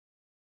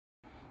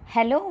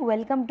Hello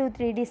welcome to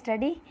 3D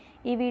study.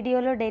 ఈ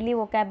వీడియోలో daily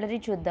vocabulary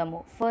చూద్దాము.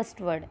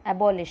 First word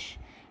abolish.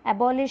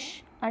 అబాలిష్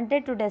అంటే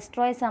to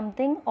destroy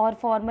something or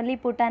formally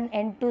put an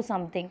end to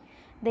something.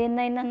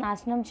 దేన్నైనా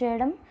నాశనం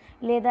చేయడం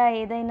లేదా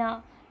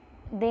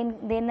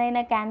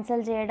దేన్నైనా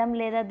క్యాన్సిల్ చేయడం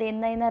లేదా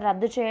దేన్నైనా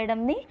రద్దు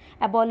చేయడంని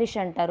అబాలిష్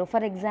అంటారు.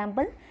 For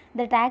example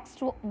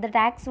the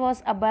tax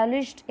was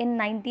abolished in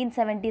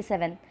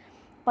 1977.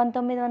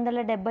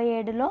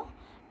 1977లో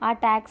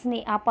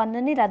ఆ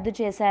పన్నుని రద్దు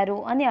చేశారు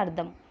అని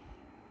అర్థం.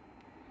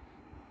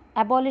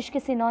 అబాలిష్కి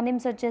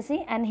సినానిమ్స్ వచ్చేసి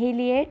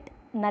అన్హిలియేట్,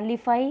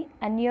 నల్లిఫై,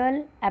 అన్యుల్,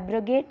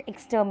 అబ్రోగేట్,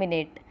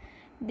 ఎక్స్టర్మినేట్.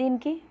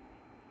 దీనికి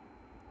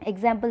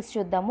ఎగ్జాంపుల్స్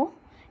చూద్దాము.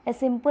 A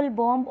simple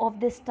bomb of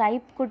this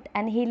type could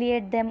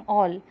అన్హిలియేట్ them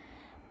all.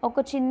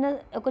 ఒక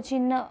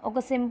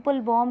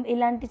సింపుల్ బాంబ్,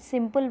 ఇలాంటి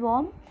సింపుల్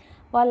బాంబ్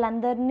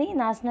వాళ్ళందరినీ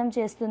నాశనం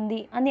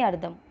చేస్తుంది అని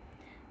అర్థం.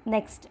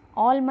 Next,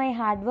 all my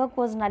hard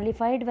work was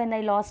nullified when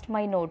I lost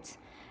my notes.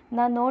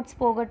 నా నోట్స్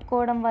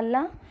పోగొట్టుకోవడం వల్ల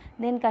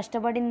నేను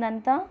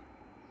కష్టపడిందంతా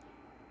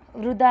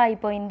వృధా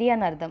అయిపోయింది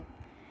అని అర్థం.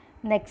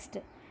 Next,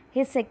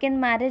 his second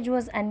marriage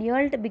was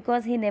అన్యూల్డ్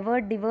because he never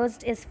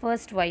divorced his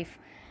first wife.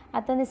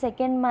 అతని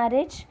సెకండ్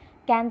మ్యారేజ్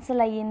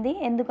క్యాన్సిల్ అయ్యింది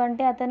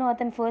ఎందుకంటే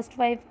అతని ఫస్ట్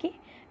వైఫ్కి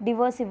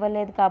డివోర్స్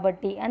ఇవ్వలేదు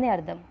కాబట్టి అని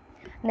అర్థం.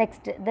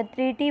 Next, the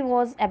treaty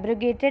was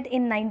అబ్రోగేటెడ్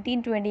in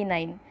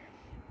 1929.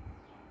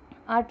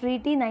 ఆ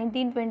ట్రీటీ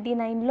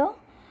 1929లో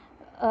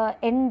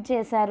ఎండ్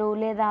చేశారు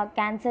లేదా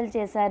క్యాన్సిల్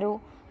చేశారు,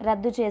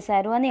 రద్దు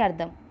చేశారు అని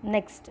అర్థం.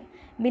 Next,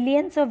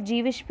 millions of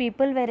జీవిష్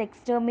people wear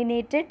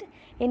ఎక్స్టర్మినేటెడ్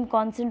in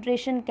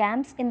concentration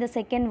camps in the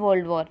second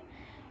world war.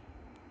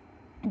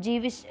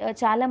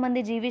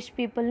 చాలామంది జీవిష్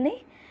పీపుల్ని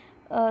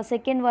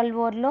సెకండ్ వరల్డ్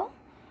వార్లో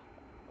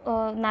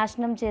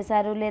నాశనం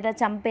చేశారు లేదా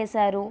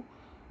చంపేశారు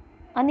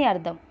అని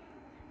అర్థం.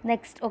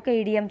 నెక్స్ట్, ఒక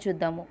ఇడియం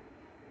చూద్దాము.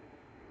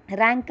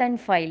 Rank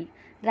and file.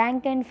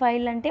 Rank and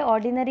file అంటే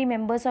ordinary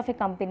members of a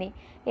company.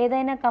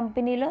 ఏదైనా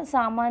కంపెనీలో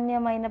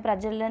సామాన్యమైన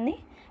ప్రజలని,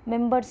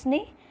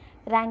 మెంబర్స్ని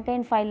ర్యాంక్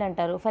అండ్ ఫైల్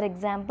అంటారు. For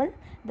example,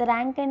 the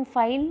rank and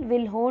file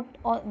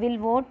will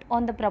vote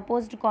on the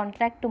proposed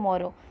contract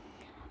tomorrow.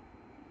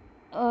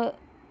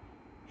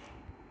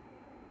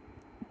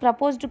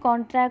 Proposed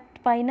contract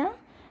పైన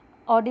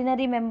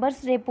ఆర్డినరీ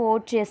మెంబర్స్ రేపు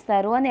vote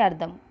చేస్తారు అని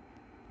అర్థం.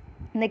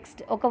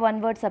 నెక్స్ట్, ఒక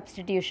వన్ వర్డ్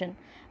సబ్స్టిట్యూషన్.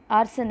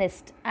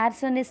 ఆర్సనిస్ట్.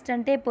 ఆర్సనిస్ట్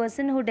అంటే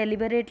person who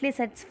deliberately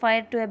sets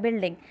fire to a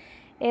building.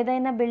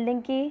 ఏదైనా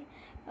బిల్డింగ్కి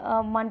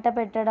మంట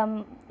పెట్టడం,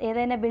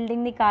 ఏదైనా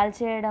బిల్డింగ్ని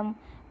కాల్చేయడం,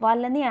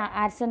 వాళ్ళని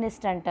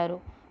ఆర్సనిస్ట్ అంటారు.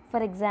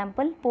 For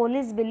example,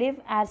 police believe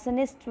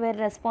ఆర్సనిస్ట్ wear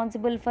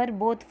responsible for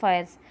both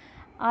fires.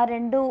 ఆ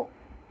రెండు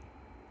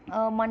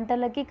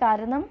మంటలకి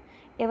కారణం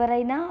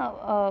ఎవరైనా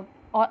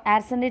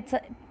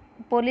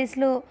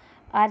పోలీసులు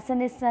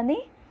ఆర్సనిస్ట్ అని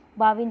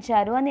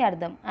భావించారు అని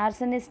అర్థం.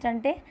 ఆర్సనిస్ట్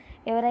అంటే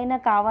ఎవరైనా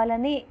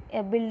కావాలని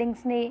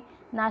బిల్డింగ్స్ని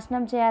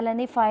నాశనం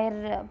చేయాలని ఫైర్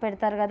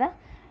పెడతారు కదా,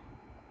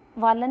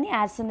 వాళ్ళని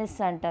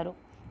ఆర్సనిస్ట్ అంటారు.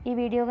 ఈ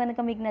వీడియో కనుక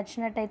మీకు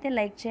నచ్చినట్టయితే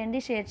లైక్ చేయండి,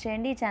 షేర్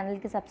చేయండి, ఈ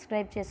ఛానల్కి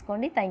సబ్స్క్రైబ్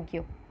చేసుకోండి. Thank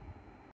you.